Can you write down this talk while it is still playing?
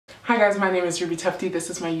Hi guys, my name is Ruby Tufty. This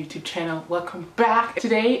is my YouTube channel. Welcome back.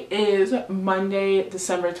 Today is Monday,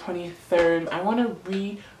 December 23rd. I want to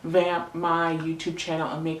revamp my YouTube channel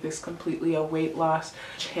and make this completely a weight loss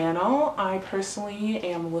channel. I personally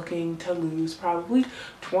am looking to lose probably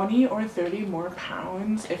 20 or 30 more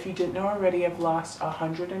pounds. If you didn't know already, I've lost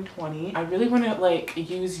 120. I really want to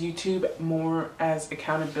use YouTube more as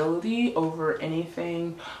accountability over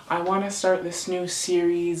anything. I want to start this new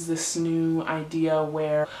series, this new idea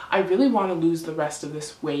where I really want to lose the rest of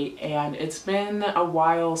this weight, and it's been a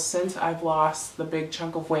while since I've lost the big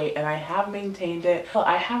chunk of weight and I have maintained it. Well,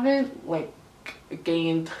 I haven't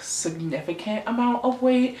gained significant amount of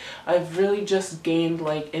weight. I've really just gained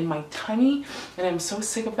in my tummy, and I'm so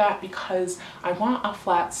sick of that because I want a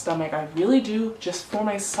flat stomach. I really do, just for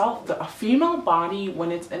myself. A female body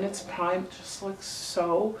when it's in its prime just looks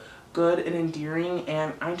so good and endearing,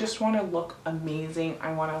 and I just want to look amazing.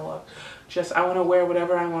 I want to wear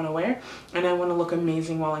whatever I want to wear, and I want to look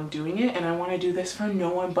amazing while I'm doing it, and I want to do this for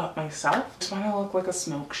no one but myself. I just want to look like a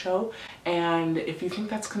smoke show, and if you think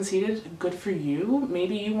that's conceited, good for you.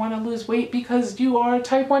 Maybe you want to lose weight because you are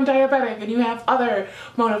type 1 diabetic and you have other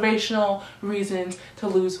motivational reasons to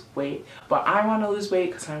lose weight, but I want to lose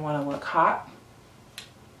weight because I want to look hot.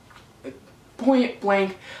 Point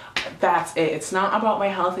blank, that's it. It's not about my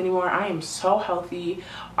health anymore. I am so healthy.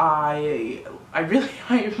 I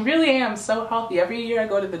really am so healthy. Every year I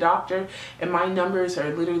go to the doctor and my numbers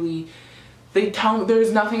are literally, they tell me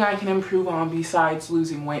there's nothing I can improve on besides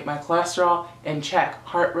losing weight. My cholesterol in check,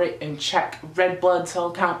 heart rate in check, red blood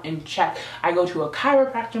cell count in check. I go to a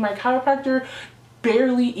chiropractor. My chiropractor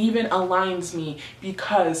barely even aligns me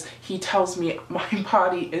because he tells me my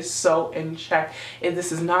body is so in check.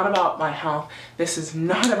 This is not about my health. This is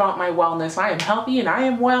not about my wellness. I am healthy and I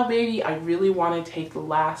am well, baby. I really want to take the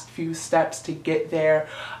last few steps to get there.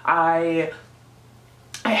 I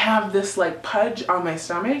have this pudge on my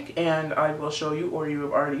stomach, and I will show you, or you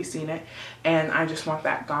have already seen it, and I just want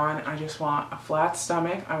that gone. I just want a flat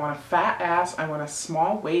stomach. I want a fat ass. I want a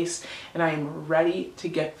small waist, and I am ready to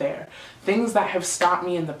get there. Things that have stopped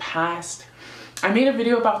me in the past. I made a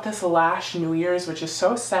video about this last New Year's, which is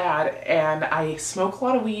so sad, and I smoke a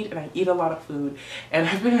lot of weed and I eat a lot of food, and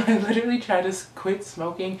I literally tried to quit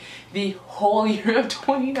smoking the whole year of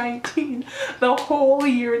 2019, the whole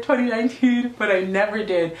year of 2019, but I never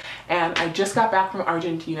did. And I just got back from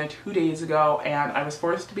Argentina 2 days ago, and I was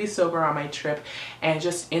forced to be sober on my trip, and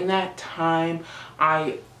just in that time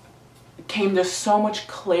I came to so much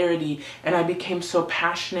clarity, and I became so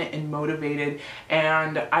passionate and motivated,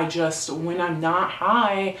 and when I'm not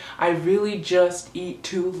high, I really just eat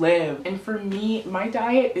to live. And for me, my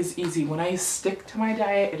diet is easy. When I stick to my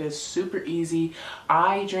diet, it is super easy.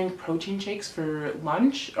 I drink protein shakes for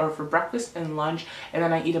lunch, or for breakfast and lunch, and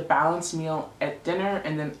then I eat a balanced meal at dinner,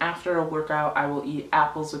 and then after a workout I will eat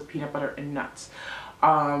apples with peanut butter and nuts.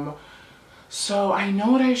 So I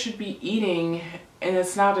know what I should be eating, and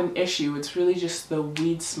it's not an issue. It's really just the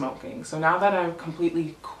weed smoking. So now that I've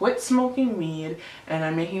completely quit smoking weed, and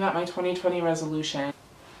I'm making that my 2020 resolution.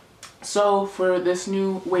 So for this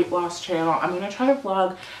new weight loss channel, I'm going to try to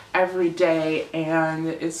vlog every day,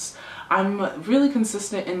 and I'm really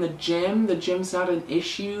consistent in the gym. The gym's not an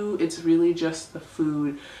issue. It's really just the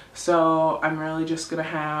food. So I'm really just gonna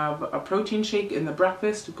have a protein shake in the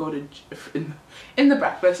breakfast, in the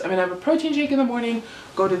breakfast. I'm gonna have a protein shake in the morning,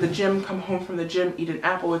 go to the gym, come home from the gym, eat an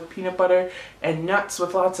apple with peanut butter and nuts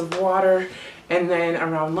with lots of water, and then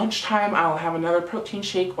around lunchtime I'll have another protein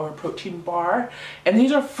shake or a protein bar. And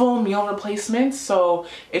these are full meal replacements, so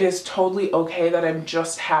it is totally okay that I'm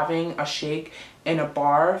just having a shake and a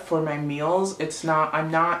bar for my meals.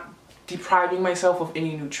 I'm not depriving myself of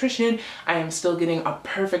any nutrition. I am still getting a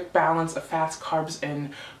perfect balance of fats, carbs,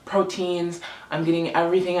 and proteins. I'm getting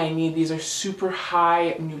everything I need. These are super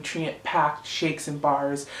high nutrient packed shakes and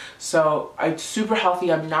bars. So I'm super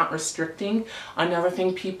healthy. I'm not restricting. Another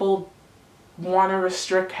thing, people want to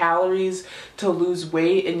restrict calories to lose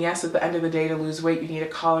weight, and yes, at the end of the day, to lose weight you need a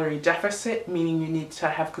calorie deficit, meaning you need to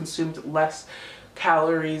have consumed less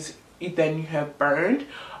calories than you have burned.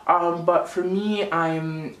 But for me,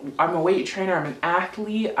 I'm a weight trainer, I'm an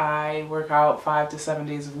athlete, I work out 5 to 7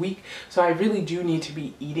 days a week, so I really do need to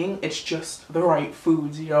be eating. It's just the right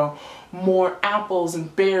foods, more apples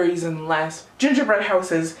and berries and less gingerbread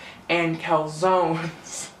houses and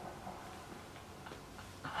calzones.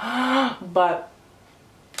 But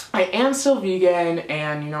I am still vegan,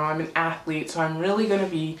 and I'm an athlete, so I'm really going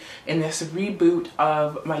to be in this reboot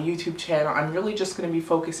of my YouTube channel. I'm really just going to be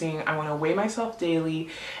focusing, I want to weigh myself daily,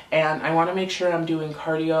 and I want to make sure I'm doing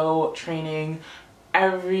cardio training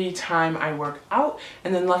every time I work out.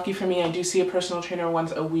 And then lucky for me, I do see a personal trainer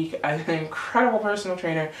once a week, an incredible personal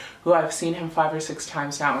trainer who I've seen him 5 or 6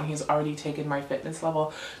 times now, and he's already taken my fitness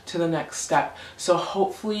level to the next step. So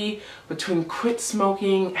hopefully between quit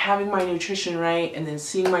smoking, having my nutrition right, and then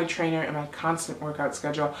seeing my trainer and my constant workout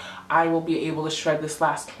schedule, I will be able to shred this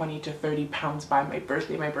last 20 to 30 pounds by my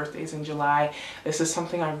birthday. My birthday's in July. This is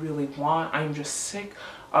something I really want. I'm just sick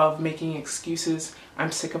of making excuses.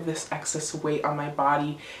 I'm sick of this excess weight on my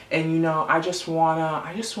body, and you know, I just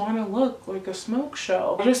wanna look like a smoke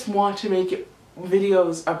show. I just want to make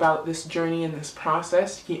videos about this journey and this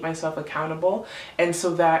process to keep myself accountable, and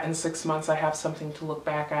so that in 6 months I have something to look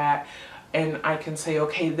back at and I can say,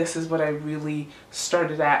 okay, this is what I really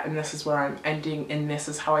started at, and this is where I'm ending, and this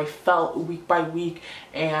is how I felt week by week,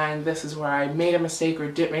 and this is where I made a mistake or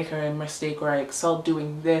didn't make a mistake, or I excelled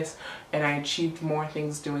doing this and I achieved more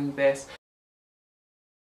things doing this.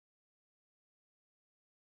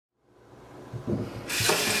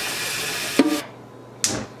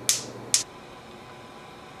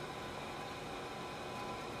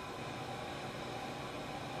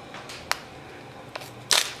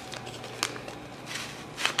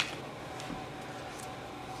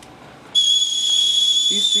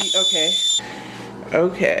 You see,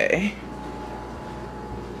 okay.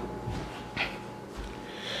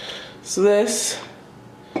 So this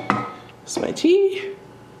is my tea.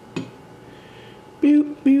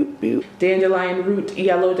 Boop, boop, boop. Dandelion root,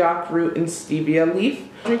 yellow dock root, and stevia leaf.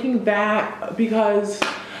 Drinking that because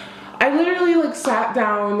I literally like sat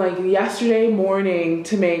down like yesterday morning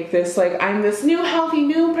to make this like I'm this new healthy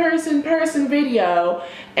new person video,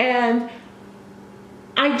 and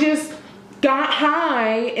I just got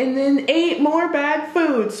high and then ate more bad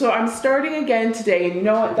food. So I'm starting again today, and you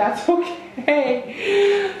know what, that's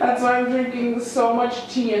okay. That's why I'm drinking so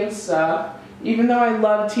much tea and stuff. Even though I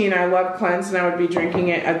love tea and I love cleanse, and I would be drinking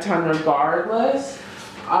it a ton regardless.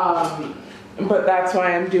 But that's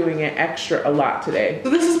why I'm doing it extra a lot today. So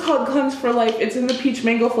this is called Cleanse for Life. It's in the peach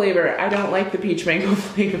mango flavor. I don't like the peach mango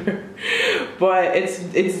flavor, but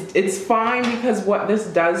it's fine because what this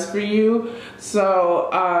does for you. So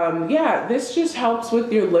yeah, this just helps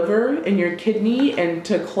with your liver and your kidney, and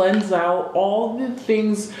to cleanse out all the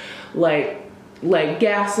things like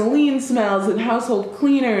gasoline smells and household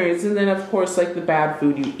cleaners, and then of course like the bad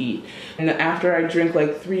food you eat. And after I drink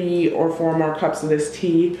like 3 or 4 more cups of this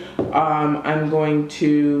tea, I'm going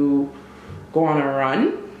to go on a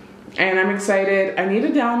run, and I'm excited. I need to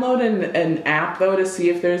download an app though to see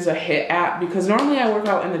if there's a HIIT app, because normally I work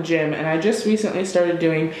out in the gym, and I just recently started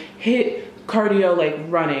doing HIIT cardio, like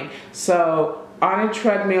running. So on a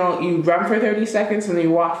treadmill, you run for 30 seconds and then you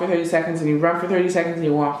walk for 30 seconds and you run for 30 seconds and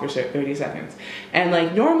you walk for 30 seconds. And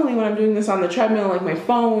like normally when I'm doing this on the treadmill, like my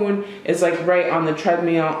phone is like right on the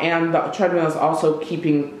treadmill, and the treadmill is also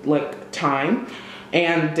keeping like time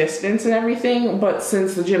and distance and everything. But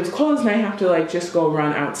since the gym's closed and I have to like just go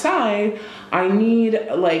run outside, I need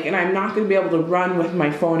like, and I'm not gonna be able to run with my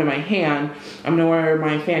phone in my hand. I'm gonna wear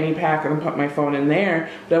my fanny pack and put my phone in there.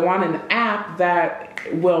 But I want an app that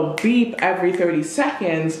will beep every 30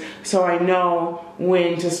 seconds so I know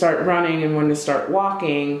when to start running and when to start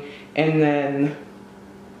walking, and then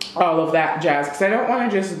all of that jazz. Because I don't want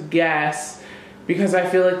to just guess, because I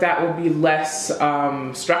feel like that will be less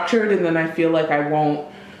structured, and then I feel like I won't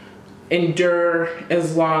endure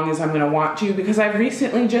as long as I'm going to want to, because I've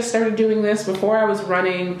recently just started doing this. Before I was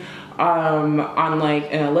running on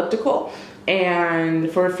like an elliptical,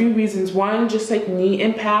 and for a few reasons. One, just like knee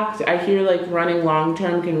impact. I hear like running long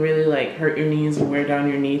term can really like hurt your knees and wear down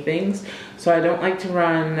your knee things. So I don't like to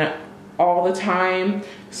run all the time.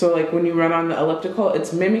 So like when you run on the elliptical,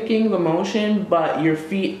 it's mimicking the motion, but your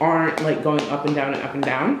feet aren't like going up and down and up and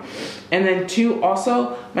down. And then 2,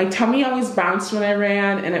 also my tummy always bounced when I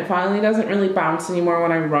ran, and it finally doesn't really bounce anymore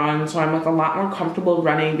when I run. So I'm like a lot more comfortable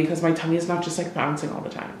running because my tummy is not just like bouncing all the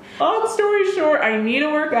time. Long story short, I need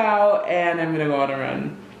to work out, and I'm gonna go on a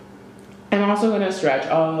run. I'm also gonna stretch.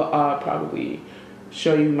 I'll probably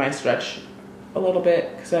show you my stretch a little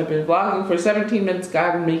bit, because I've been vlogging for 17 minutes.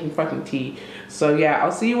 God, I'm making fucking tea. So yeah,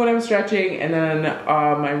 I'll see you when I'm stretching, and then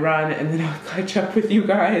my run, and then I'll catch up with you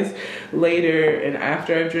guys later and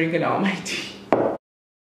after I've drinking all my tea.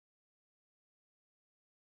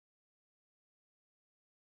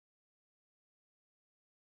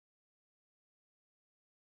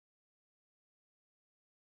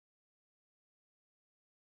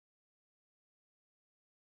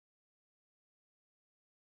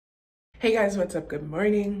 Hey guys, what's up? Good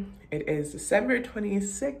morning. It is December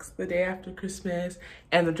 26th, the day after Christmas,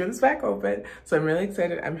 and the gym's back open, so I'm really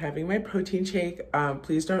excited. I'm having my protein shake.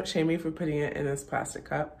 Please don't shame me for putting it in this plastic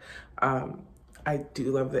cup. I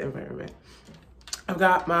do love the environment. I've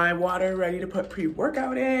got my water ready to put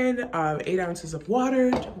pre-workout in, 8 ounces of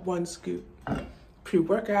water, 1 scoop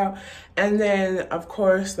pre-workout. And then of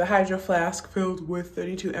course the Hydro Flask filled with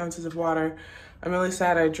 32 ounces of water. I'm really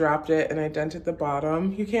sad I dropped it and I dented the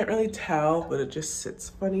bottom. You can't really tell, but it just sits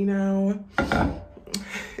funny now.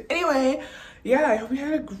 Anyway, yeah, I hope you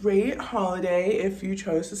had a great holiday if you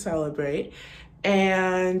chose to celebrate.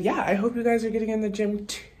 And yeah, I hope you guys are getting in the gym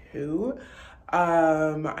too.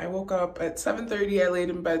 I woke up at 7:30. I laid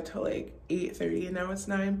in bed till like 8:30 and now it's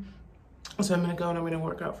 9. So I'm gonna go and I'm gonna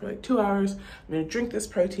work out for like 2 hours. I'm gonna drink this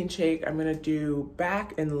protein shake. I'm gonna do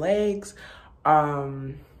back and legs,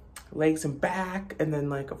 legs and back, and then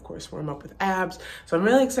like of course warm up with abs. So I'm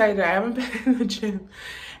really excited. I haven't been in the gym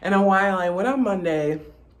in a while. I went on Monday,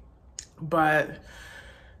 but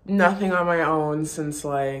nothing on my own since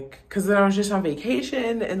like, cause then I was just on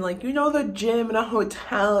vacation and like, you know, the gym in a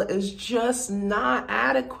hotel is just not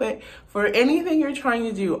adequate for anything you're trying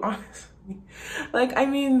to do, honestly. Like, I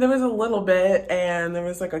mean, there was a little bit and there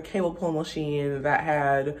was like a cable pull machine that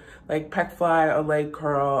had like pec fly, a leg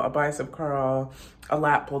curl, a bicep curl, a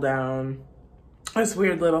lat pull down, this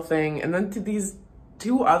weird little thing. And then to these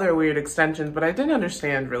 2 other weird extensions, but I didn't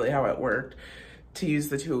understand really how it worked to use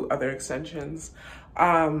the 2 other extensions.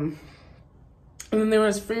 And then there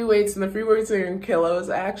was free weights, and the free weights are in kilos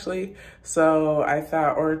actually. So I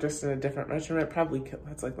thought, or just in a different measurement, probably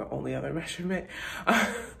that's like the only other measurement.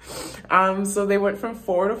 So they went from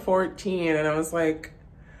 4 to 14 and I was like,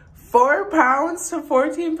 4 pounds to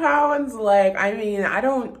 14 pounds? Like, I mean, I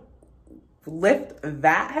don't lift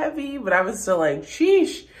that heavy, but I was still like,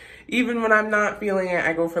 sheesh. Even when I'm not feeling it,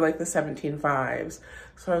 I go for like the 17.5s.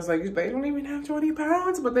 So I was like, they don't even have 20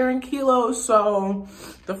 pounds, but they're in kilos. So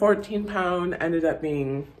the 14 pound ended up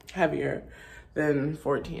being heavier than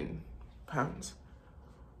 14 pounds.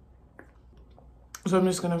 So I'm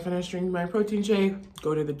just gonna finish drinking my protein shake,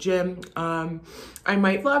 go to the gym. I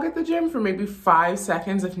might vlog at the gym for maybe 5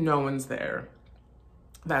 seconds if no one's there.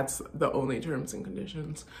 That's the only terms and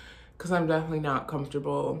conditions, because I'm definitely not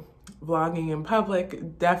comfortable vlogging in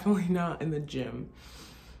public, definitely not in the gym.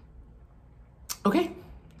 Okay,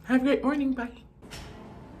 have a great morning, bye.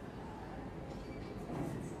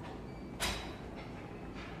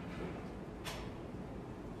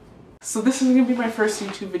 So this is gonna be my first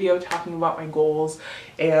YouTube video talking about my goals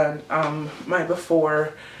and my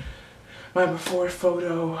before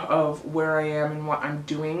photo of where I am and what I'm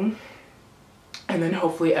doing. And then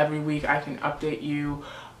hopefully every week I can update you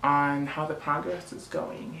on how the progress is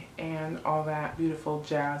going and all that beautiful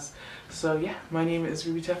jazz. So yeah, my name is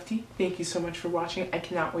Ruby Tufte. Thank you so much for watching. I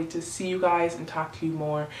cannot wait to see you guys and talk to you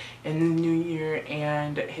more in the new year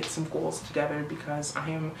and hit some goals together, because I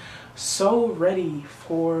am so ready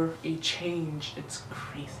for a change. It's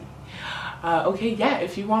crazy. Okay, yeah,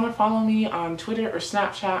 if you want to follow me on Twitter or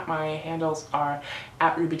Snapchat, my handles are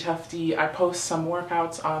 @RubyTufte. I post some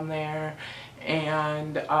workouts on there,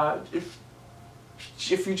 and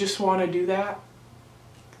if you just want to do that,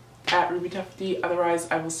 @RubyTufte. Otherwise,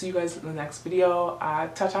 I will see you guys in the next video.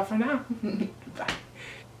 Ta-ta for now. Bye.